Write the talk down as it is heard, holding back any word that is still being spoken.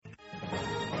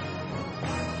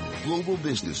Global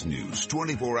business news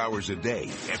 24 hours a day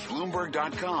at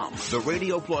Bloomberg.com, the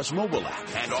Radio Plus mobile app,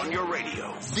 and on your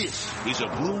radio. This is a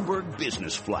Bloomberg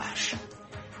Business Flash.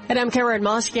 And I'm Karen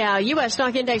Moscow. U.S.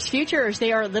 stock index futures,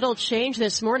 they are little change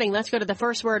this morning. Let's go to the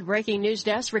first word breaking news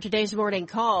desk for today's morning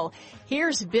call.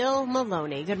 Here's Bill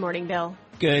Maloney. Good morning, Bill.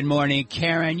 Good morning,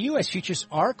 Karen. U.S. futures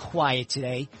are quiet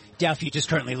today. Dow futures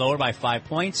currently lower by 5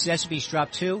 points. S&P's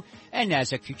dropped 2, and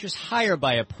NASDAQ futures higher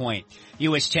by a point.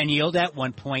 U.S. 10 yield at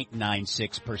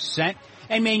 1.96%.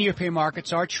 And main European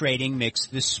markets are trading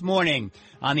mixed this morning.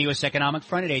 On the U.S. economic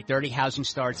front at 8:30, housing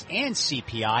starts and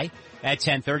CPI. At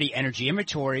 10:30, energy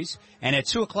inventories. And at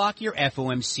 2 o'clock, your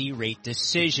FOMC rate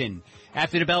decision.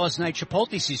 After the bell last night,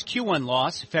 Chipotle sees Q1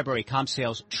 loss. February comp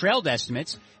sales trailed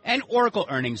estimates. And Oracle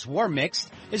earnings were mixed,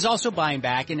 is also buying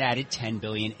back and added $10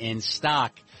 billion in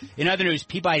stock. In other news,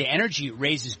 Peabody Energy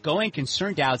raises going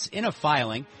concern doubts in a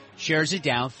filing. Shares are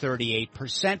down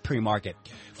 38% pre-market.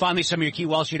 Finally, some of your key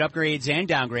Wall Street upgrades and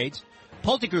downgrades.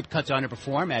 Pulte Group cut to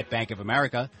underperform at Bank of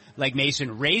America. Legg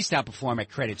Mason raised to outperform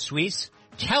at Credit Suisse.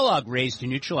 Kellogg raised to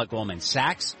neutral at Goldman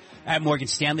Sachs. At Morgan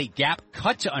Stanley, Gap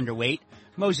cut to underweight.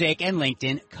 Mosaic and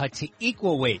LinkedIn cut to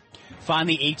equal weight.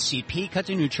 Finally, HCP cut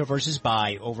to neutral versus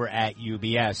buy over at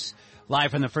UBS.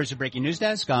 Live from the first breaking news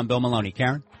desk, I'm Bill Maloney.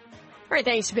 Karen? All right,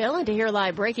 thanks, Bill. And to hear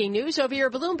live breaking news over your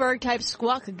Bloomberg, type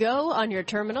Squawk Go on your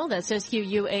terminal. That's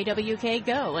SQUAWK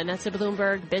Go. And that's the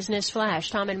Bloomberg Business Flash.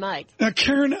 Tom and Mike.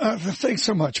 Karen, thanks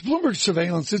so much. Bloomberg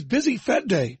Surveillance is Busy Fed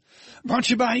Day. Brought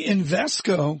to you by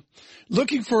Invesco.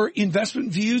 Looking for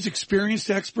investment views, experienced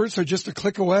experts are just a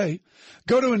click away.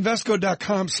 Go to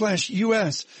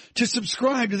Invesco.com/US to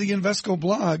subscribe to the Invesco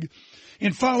blog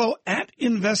and follow at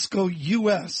Invesco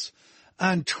US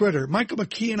on Twitter. Michael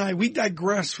McKee and I, we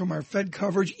digress from our Fed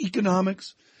coverage,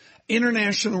 economics,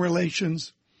 international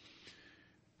relations,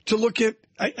 to look at,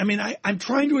 I'm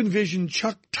trying to envision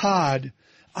Chuck Todd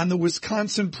on the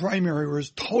Wisconsin primary where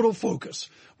his total focus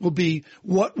will be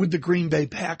what would the Green Bay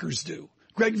Packers do.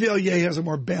 Greg Valliere has a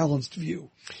more balanced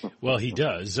view. Well, he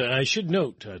does. I should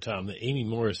note, Tom, that Amy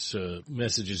Morris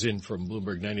messages in from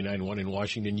Bloomberg 99.1 in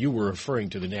Washington. You were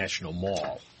referring to the National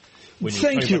Mall. When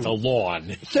you're talking about the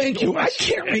lawn. Thank you. I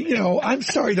can't, I'm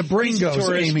sorry, the brain goes,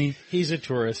 Amy. He's a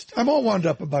tourist. I'm all wound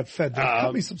up about Fed Day.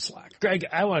 Cut me some slack. Greg,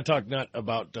 I want to talk not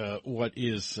about what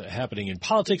is happening in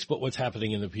politics, but what's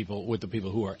happening with the people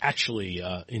who are actually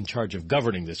in charge of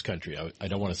governing this country. I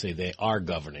don't want to say they are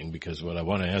governing, because what I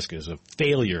want to ask is a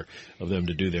failure of them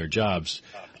to do their jobs.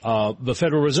 The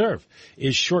Federal Reserve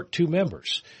is short 2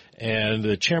 members. And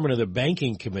the chairman of the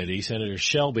banking committee, Senator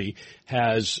Shelby,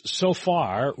 has so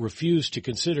far refused to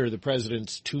consider the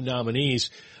president's 2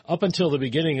 nominees up until the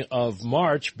beginning of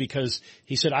March, because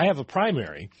he said, I have a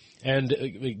primary, and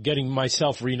getting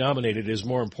myself renominated is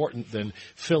more important than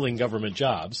filling government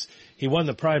jobs. He won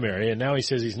the primary, and now he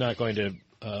says he's not going to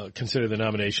consider the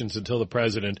nominations until the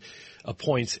president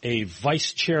appoints a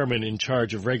vice chairman in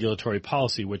charge of regulatory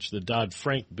policy, which the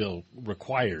Dodd-Frank bill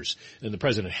requires, and the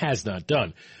president has not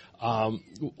done.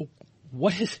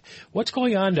 What's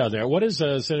going on down there? What is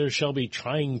Senator Shelby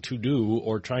trying to do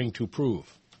or trying to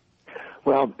prove?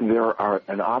 Well, there are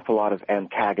an awful lot of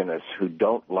antagonists who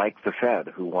don't like the Fed,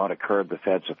 who want to curb the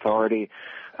Fed's authority,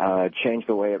 change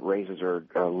the way it raises or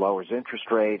lowers interest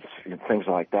rates, and things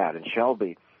like that. And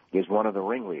Shelby is one of the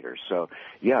ringleaders. So,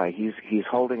 yeah, he's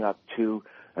holding up 2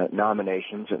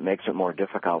 nominations. It makes it more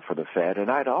difficult for the Fed.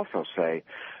 And I'd also say,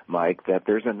 Mike, that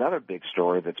there's another big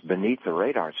story that's beneath the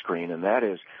radar screen, and that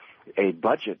is a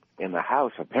budget in the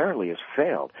House apparently has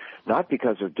failed, not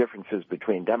because of differences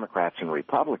between Democrats and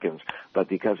Republicans, but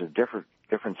because of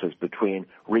differences between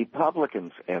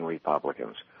Republicans and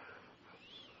Republicans.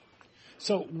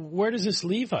 So where does this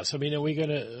leave us? I mean, are we going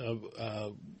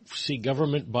to see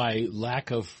government by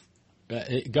lack of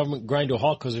government grind to a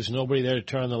halt because there's nobody there to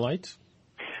turn on the lights?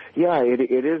 Yeah, it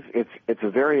is. It's a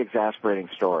very exasperating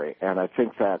story, and I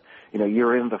think that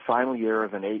you're in the final year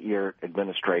of an 8-year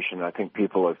administration. I think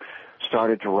people have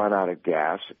started to run out of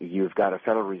gas. You've got a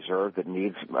Federal Reserve that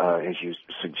needs, as you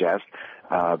suggest,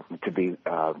 to be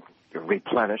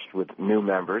replenished with new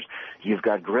members. You've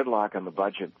got gridlock on the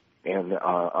budget and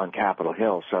on Capitol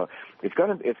Hill. So it's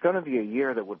going to be a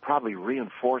year that would probably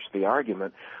reinforce the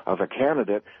argument of a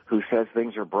candidate who says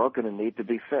things are broken and need to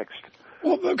be fixed.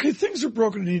 Well, okay, things are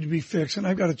broken and need to be fixed, and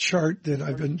I've got a chart that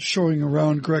I've been showing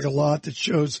around, Greg, a lot that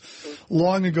shows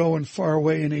long ago and far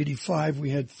away in 85 we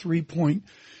had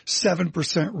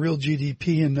 3.7% real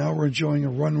GDP, and now we're enjoying a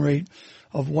run rate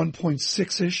of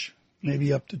 1.6-ish,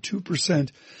 maybe up to 2%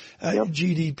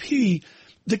 GDP.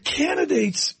 The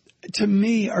candidates, to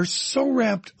me, are so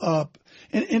wrapped up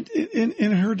And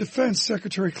in her defense,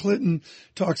 Secretary Clinton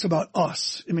talks about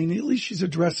us. I mean, at least she's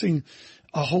addressing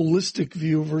a holistic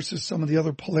view versus some of the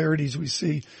other polarities we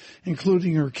see,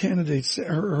 including her candidates,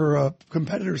 her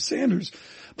competitor Sanders.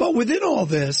 But within all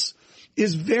this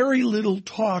is very little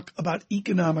talk about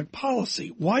economic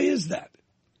policy. Why is that?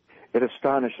 It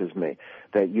astonishes me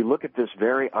that you look at this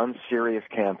very unserious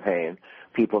campaign,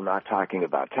 people not talking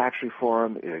about tax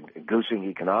reform, goosing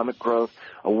economic growth,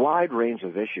 a wide range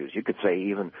of issues. You could say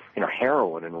even,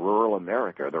 heroin in rural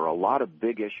America. There are a lot of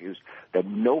big issues that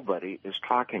nobody is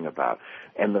talking about.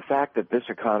 And the fact that this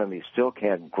economy still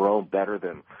can't grow better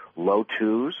than low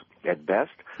twos at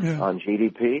best on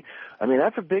GDP, I mean,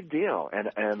 that's a big deal.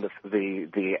 And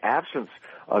the absence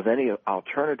of any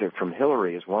alternative from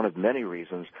Hillary is one of many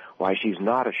reasons why she's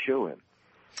not a shoo-in.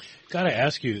 Got to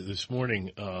ask you, this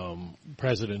morning,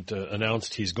 President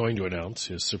announced he's going to announce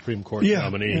his Supreme Court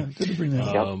nominee. Yeah, good to bring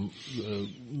that up.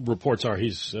 Reports are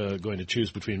he's going to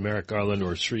choose between Merrick Garland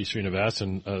or Sri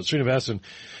Srinivasan. Srinivasan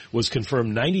was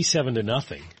confirmed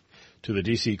 97-0 to the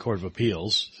D.C. Court of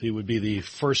Appeals. He would be the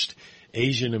first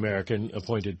Asian American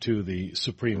appointed to the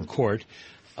Supreme Court.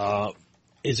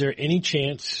 Is there any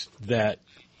chance that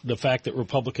the fact that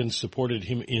Republicans supported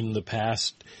him in the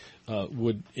past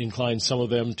would incline some of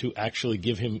them to actually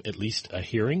give him at least a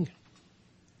hearing?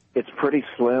 It's pretty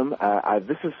slim.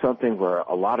 This is something where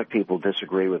a lot of people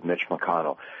disagree with Mitch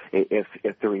McConnell. If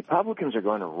the Republicans are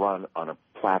going to run on a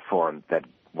platform that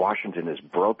Washington is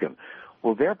broken,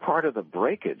 well, they're part of the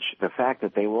breakage. The fact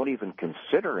that they won't even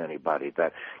consider anybody,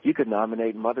 that you could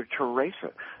nominate Mother Teresa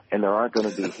and there aren't going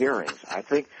to be hearings. I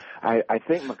think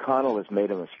McConnell has made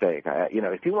a mistake.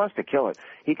 If he wants to kill it,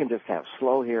 he can just have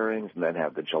slow hearings and then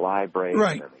have the July break and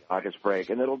then the August break,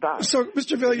 and it'll die. So,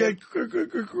 Mr. Valliere,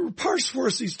 parse for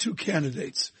us these two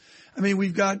candidates. I mean,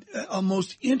 we've got a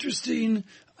most interesting,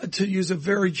 to use a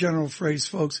very general phrase,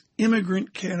 folks,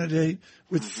 immigrant candidate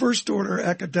with first-order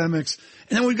academics,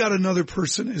 and then we've got another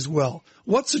person as well.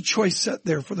 What's the choice set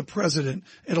there for the president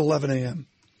at 11 a.m.?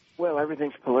 Well,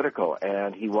 everything's political,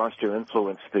 and he wants to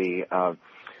influence the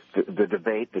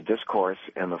debate, the discourse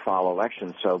in the fall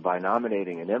election. So by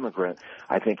nominating an immigrant,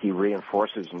 I think he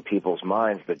reinforces in people's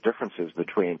minds the differences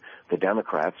between the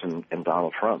Democrats and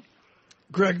Donald Trump.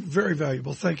 Greg, very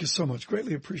valuable. Thank you so much.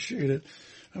 Greatly appreciate it.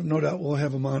 No doubt we'll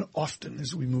have him on often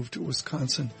as we move to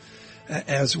Wisconsin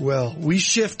as well. We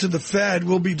shift to the Fed.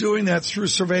 We'll be doing that through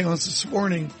surveillance this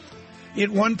morning at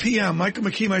 1 p.m. Michael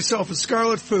McKee, myself, and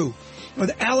Scarlett Fu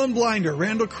with Alan Blinder,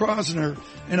 Randall Krosner,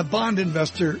 and a bond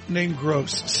investor named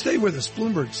Gross. Stay with us.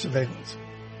 Bloomberg Surveillance.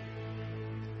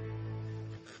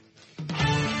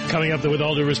 Coming up, the With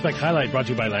All Due Respect highlight brought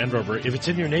to you by Land Rover. If it's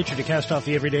in your nature to cast off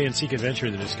the everyday and seek adventure,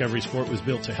 the Discovery Sport was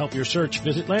built to help your search.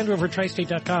 Visit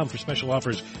LandRoverTristate.com for special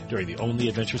offers during the only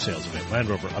adventure sales event. Land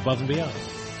Rover, above and beyond.